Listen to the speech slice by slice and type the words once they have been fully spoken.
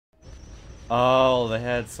Oh, they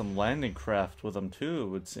had some landing craft with them too, it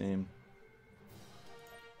would seem.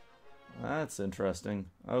 That's interesting.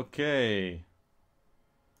 Okay.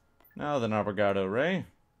 Now then, Abrigado Ray.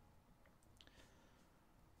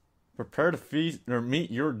 Prepare to feast or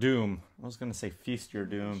meet your doom. I was gonna say feast your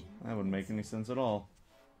doom. That wouldn't make any sense at all.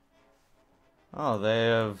 Oh, they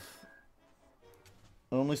have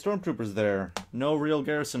only stormtroopers there. No real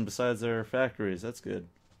garrison besides their factories. That's good.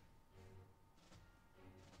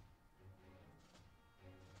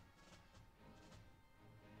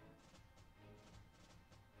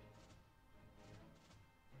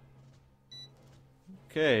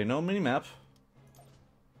 Okay, no minimap.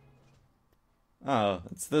 Oh,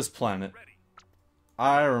 it's this planet.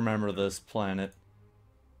 I remember this planet.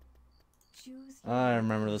 I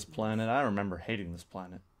remember this planet. I remember hating this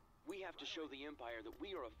planet. We have to show the Empire that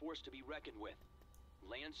we are a force to be reckoned with.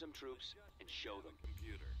 Land some troops and show them.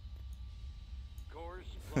 Computer.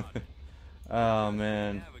 Course plotted. Oh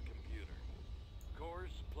man.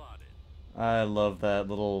 Course plotted. I love that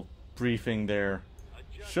little briefing there.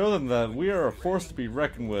 Show them that we are a force to be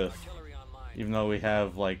reckoned with. Even though we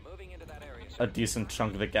have like a decent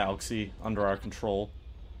chunk of the galaxy under our control.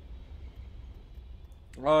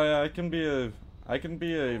 Oh yeah, I can be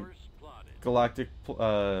a galactic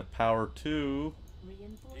power too.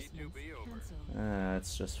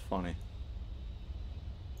 It's just funny.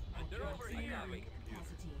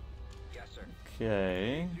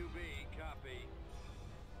 Okay.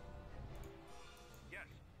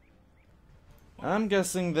 I'm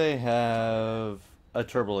guessing they have a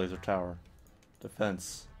turbo laser tower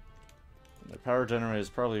defense. The power generator is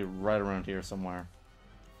probably right around here somewhere.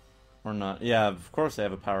 Or not. Yeah, of course they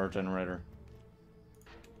have a power generator.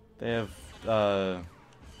 They have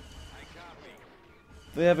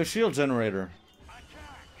a shield generator.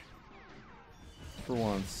 For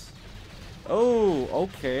once. Oh,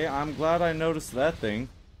 okay. I'm glad I noticed that thing.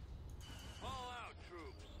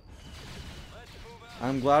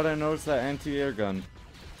 I'm glad I noticed that anti-air gun.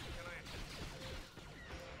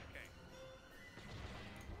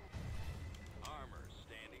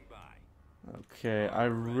 Okay, I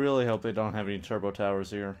really hope they don't have any turbo towers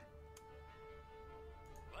here.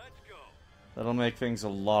 That'll make things a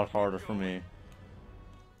lot harder for me.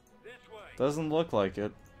 Doesn't look like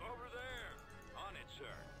it.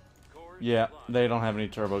 Yeah, they don't have any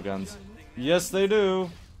turbo guns. Yes, they do.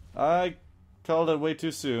 I called it way too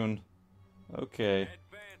soon. Okay.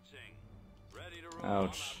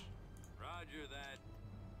 Ouch.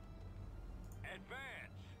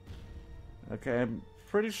 Okay, I'm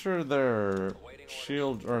pretty sure their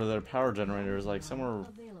shield or their power generator is like somewhere,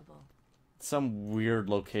 some weird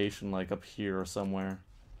location, like up here or somewhere.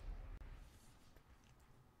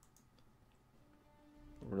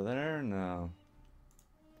 Over there? No.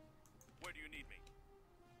 Where do you need me?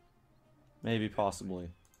 Maybe, possibly.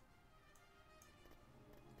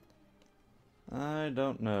 I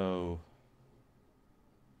don't know.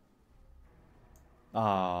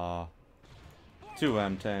 Ah.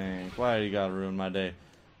 2M tank. Why you gotta ruin my day?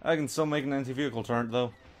 I can still make an anti-vehicle turret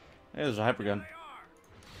though. Hey, there's a hypergun.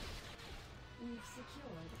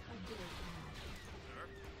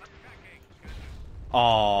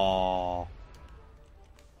 Aww.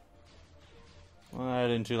 Why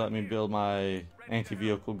didn't you let me build my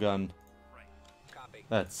anti-vehicle gun?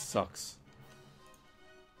 That sucks.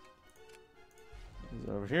 Is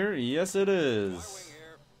it over here? Yes, it is.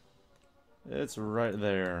 It's right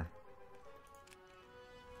there.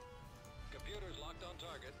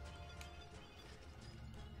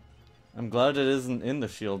 I'm glad it isn't in the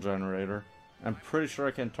shield generator. I'm pretty sure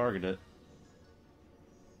I can target it.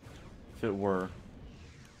 If it were.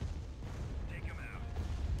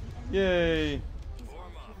 Yay!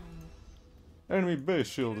 Enemy base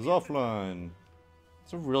shield is offline.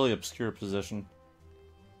 It's a really obscure position.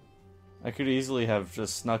 I could easily have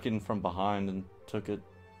just snuck in from behind and took it.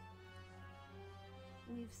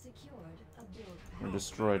 Or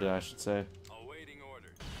destroyed it, I should say. Awaiting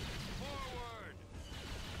orders. Forward.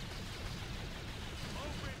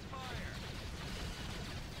 Open fire.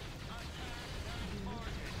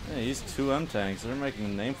 Hey, these 2M tanks, they're making a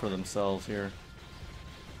name for themselves here.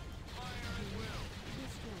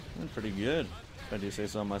 They're pretty good, if I do say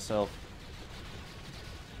so myself.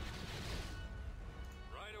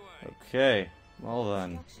 Okay, well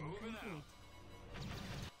then.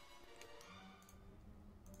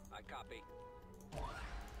 I copy.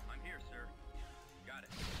 I'm here, sir. Got it.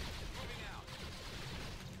 Moving out.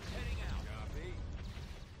 Heading out. Copy.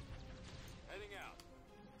 Heading out.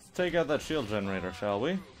 Let's take out that shield generator, shall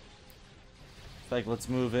we? In fact, let's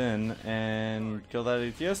move in and kill that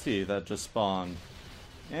ATST that just spawned.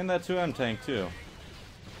 And that 2M tank, too.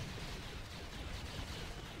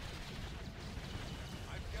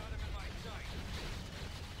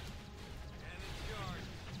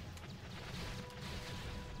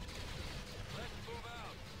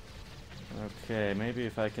 Okay, maybe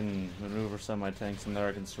if I can maneuver some of my tanks in there,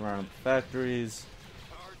 I can surround the factories.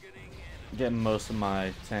 Get most of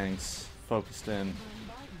my tanks focused in.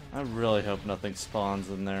 I really hope nothing spawns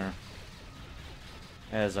in there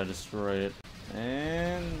as I destroy it.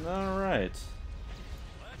 And alright.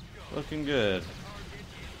 Looking good.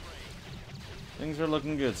 Things are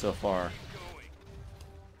looking good so far.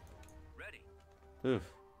 Oof.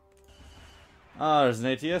 Ah, there's an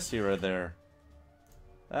ATST right there.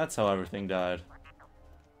 That's how everything died.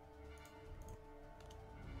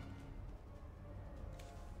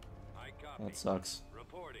 That sucks.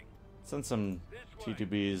 Send some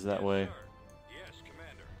T2Bs that way.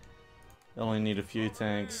 They only need a few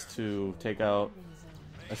tanks to take out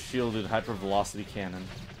a shielded hypervelocity cannon.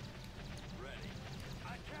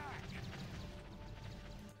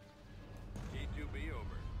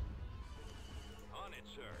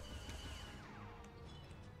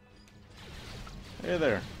 Hey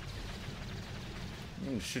there. I'm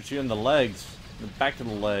gonna shoot you in the legs. The back of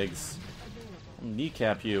the legs. I'll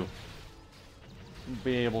kneecap you. You'll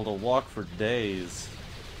be able to walk for days.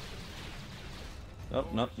 Oh,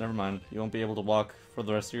 nope, never mind. You won't be able to walk for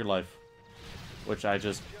the rest of your life. Which I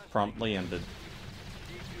just promptly ended.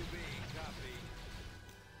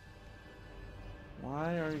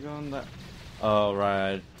 Why are you going that... Oh,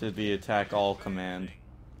 right. Did the attack all command.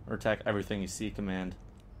 Or attack everything you see command.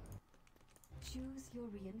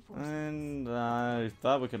 And I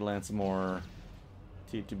thought we could land some more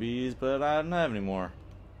T2Bs, but I don't have any more.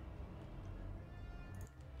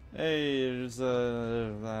 Hey, there's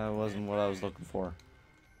that wasn't what I was looking for.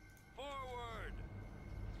 Forward.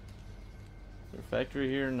 Is there a factory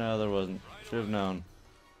here? No, there wasn't. Should have known.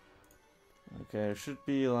 Okay, there should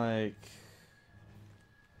be like...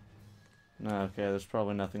 No, okay, there's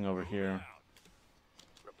probably nothing over here.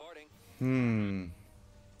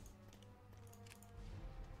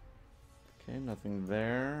 Okay, nothing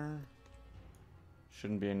there.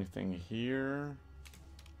 Shouldn't be anything here.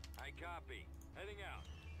 I copy. Heading out.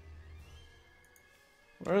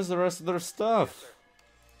 Where's the rest of their stuff?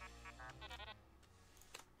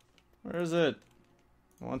 Where is it?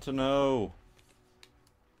 I want to know.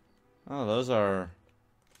 Oh, those are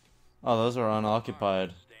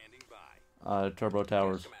unoccupied. Turbo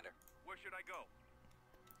towers.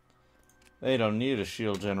 They don't need a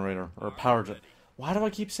shield generator or a power gen. Why do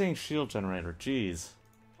I keep saying shield generator? Jeez.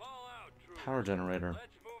 Power generator.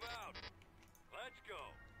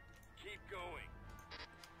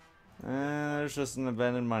 There's just an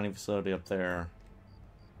abandoned mining facility up there.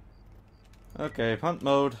 Okay, hunt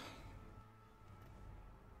mode.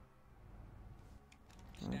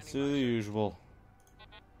 Let's do the usual.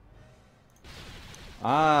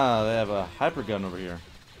 Ah, they have a hypergun over here.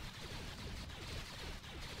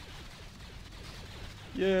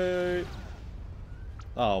 Yay!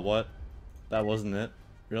 Oh, what? That wasn't it?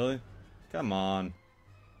 Really? Come on.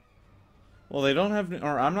 Well, they don't have...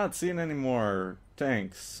 Or I'm not seeing any more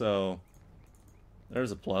tanks, so...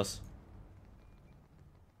 There's a plus.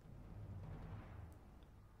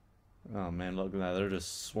 Oh man, look at that. They're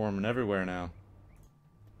just swarming everywhere now.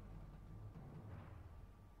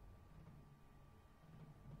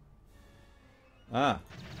 Ah.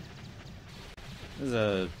 There's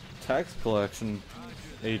a tax collection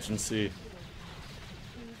agency.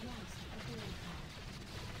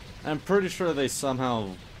 I'm pretty sure they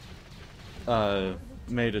somehow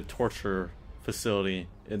made a torture facility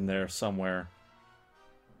in there somewhere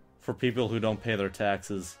for people who don't pay their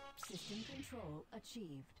taxes. System control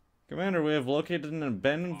achieved. Commander, we have located an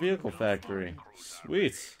abandoned vehicle factory.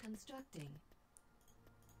 Sweet. Constructing.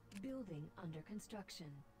 Building under construction.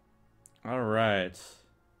 Alright.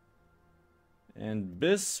 And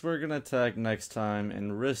Biss we're gonna attack next time,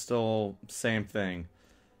 and Ristal, same thing.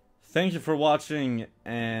 Thank you for watching,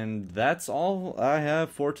 and that's all I have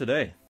for today.